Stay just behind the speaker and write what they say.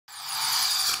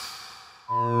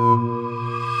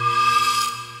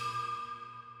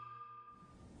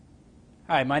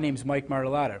Hi, my name is Mike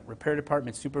Martellata, Repair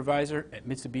Department Supervisor at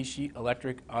Mitsubishi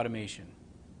Electric Automation.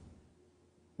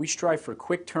 We strive for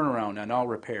quick turnaround on all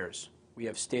repairs. We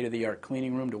have state-of-the-art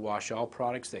cleaning room to wash all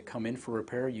products that come in for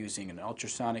repair using an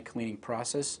ultrasonic cleaning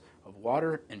process of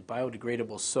water and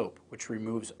biodegradable soap, which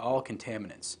removes all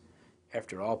contaminants.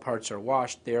 After all parts are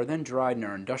washed, they are then dried in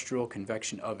our industrial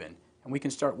convection oven, and we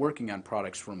can start working on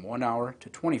products from 1 hour to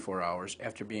 24 hours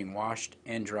after being washed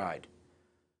and dried.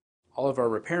 All of our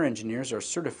repair engineers are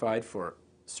certified for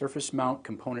surface mount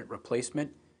component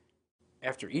replacement.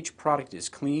 After each product is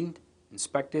cleaned,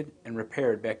 inspected, and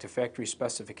repaired back to factory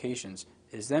specifications,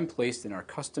 it is then placed in our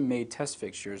custom-made test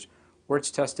fixtures where it's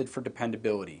tested for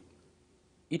dependability.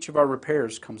 Each of our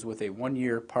repairs comes with a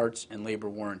 1-year parts and labor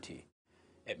warranty.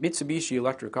 At Mitsubishi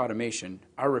Electric Automation,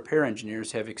 our repair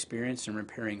engineers have experience in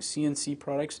repairing CNC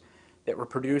products that were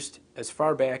produced as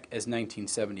far back as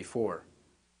 1974.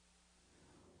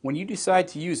 When you decide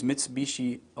to use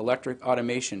Mitsubishi Electric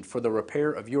Automation for the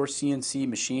repair of your CNC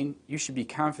machine, you should be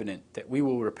confident that we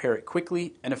will repair it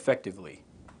quickly and effectively.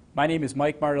 My name is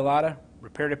Mike Martellata,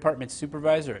 Repair Department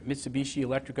Supervisor at Mitsubishi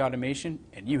Electric Automation,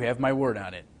 and you have my word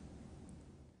on it.